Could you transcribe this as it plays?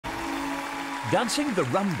Dancing the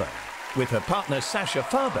Rumba with her partner Sasha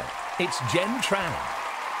Farber, it's Jenn Tran.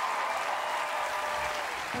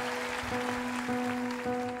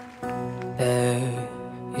 There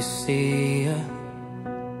you see her,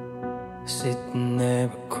 sitting there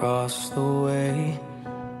across the way.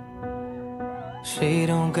 She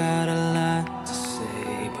don't got a lot to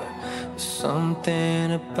say, but there's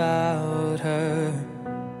something about her,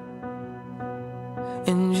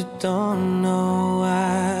 and you don't know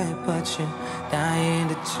why, but you're dying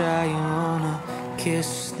to try. You wanna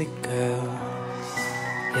kiss the girl,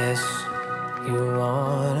 yes, you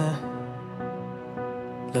wanna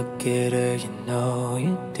look at her, you know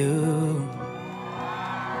you do.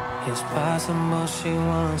 It's possible she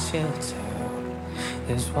wants you to.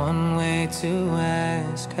 There's one way to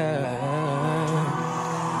ask her.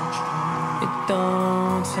 It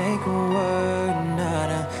don't take a word, not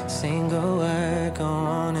a single word. Go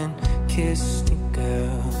on and kiss the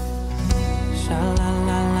girl.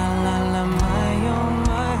 Sha-la-la-la-la-la, my oh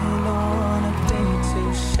my, don't wanna be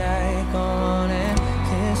too shy. Go on and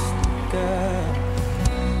kiss the girl.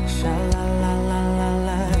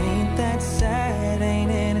 Sha-la-la-la-la-la, ain't that sad?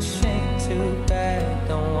 Ain't it a shame? Too bad,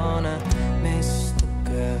 don't wanna miss the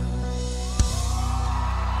girl.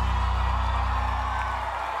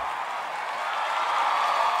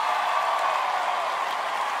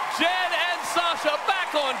 Jenn and Sasha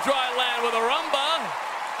back on dry land with a rumba.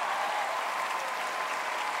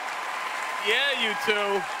 Yeah, you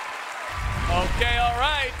two. Okay, all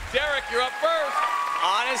right. Derek, you're up first.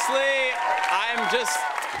 Honestly,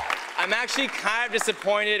 I'm actually kind of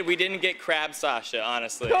disappointed we didn't get Crab Sasha,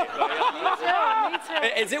 honestly. Me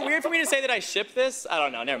too. Is it weird for me to say that I ship this? I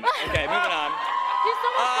don't know, never mind. Okay, moving on. You're so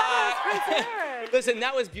much better as Prince Eric. Listen,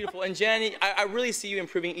 that was beautiful. And Jenny, I really see you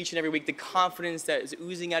improving each and every week. The confidence that is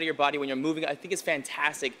oozing out of your body when you're moving, I think it's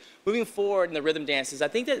fantastic. Moving forward in the rhythm dances, I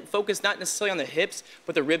think that focus not necessarily on the hips,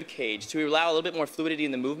 but the rib cage to allow a little bit more fluidity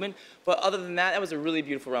in the movement. But other than that, that was a really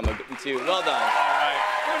beautiful rumba too. Well done. All right.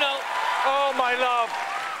 Bruno. Oh, my love.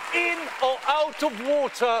 In or out of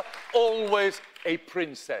water, always a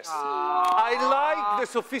princess. I like the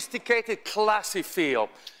sophisticated, classy feel.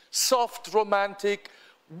 Soft, romantic,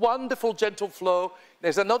 wonderful, gentle flow.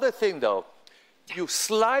 There's another thing, though. You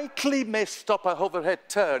slightly messed up a overhead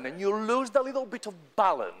turn and you lose a little bit of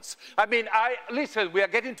balance. I mean, listen, we are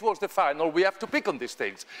getting towards the final. We have to pick on these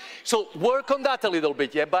things. So work on that a little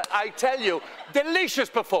bit, yeah? But I tell you, delicious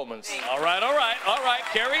performance. All right, all right, all right.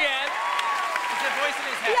 Carrie Ann. It's the voice in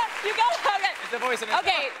his head. Yeah, you go. Okay. It's the voice in his head.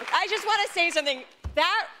 Okay, I just want to say something.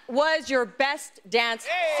 That was your best dance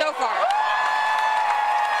so far.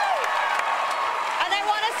 And I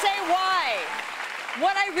want to say why.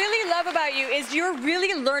 What I really love about you is you're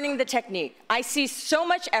really learning the technique. I see so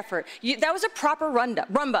much effort. That was a proper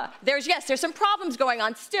rumba. There's some problems going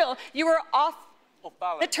on. Still, you were off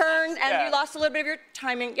the turn and you lost a little bit of your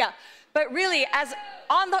timing. Yeah. But really, listen.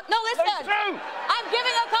 I'm giving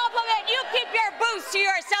a compliment. You keep your boost to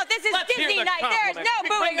yourself. This is Disney night. There's no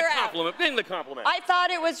booing around. Bring the compliment. I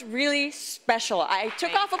thought it was really special. I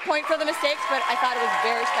took off a point for the mistakes, but I thought it was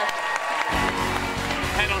very special.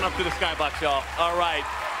 Head on up to the skybox, y'all. All right.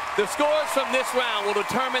 The scores from this round will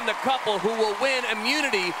determine the couple who will win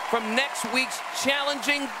immunity from next week's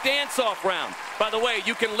challenging dance-off round. By the way,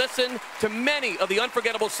 you can listen to many of the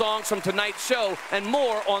unforgettable songs from tonight's show and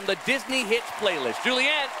more on the Disney Hits playlist.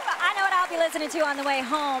 Julianne. I know what I'll be listening to on the way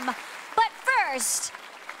home. But first,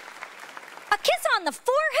 a kiss on the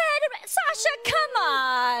forehead? Sasha, come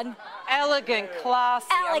on. Elegant, classy.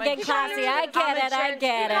 Elegant, classy. I get it.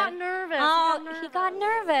 He got nervous. Oh, he got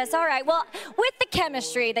nervous. All right. Well, with the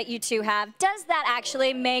chemistry that you two have, does that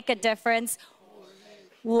actually make a difference?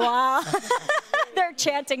 Wow. They're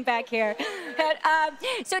chanting back here.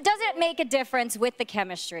 So does it make a difference with the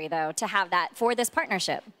chemistry, though, to have that for this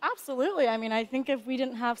partnership? Absolutely. I mean, I think if we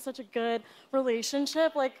didn't have such a good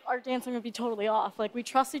relationship, like, our dancing would be totally off. Like, we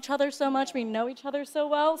trust each other so much, we know each other so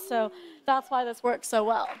well, so that's why this works so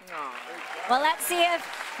well. Well, let's see if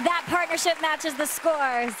that partnership matches the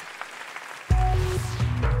scores.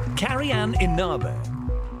 Carrie Ann Inaba.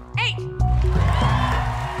 8.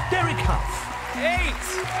 Derek Huff. 8.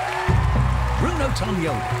 Bruno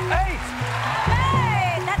Tognoli. 8.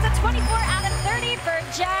 Hey, that's a 24 out of 30 for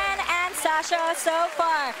Jenn and Sasha so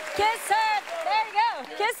far. Kiss her. There you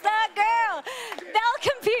go. Kiss that girl.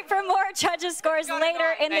 They'll compete for more judges' scores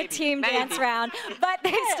later in the team dance round, but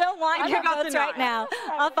they still want your votes right now.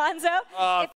 Alfonso?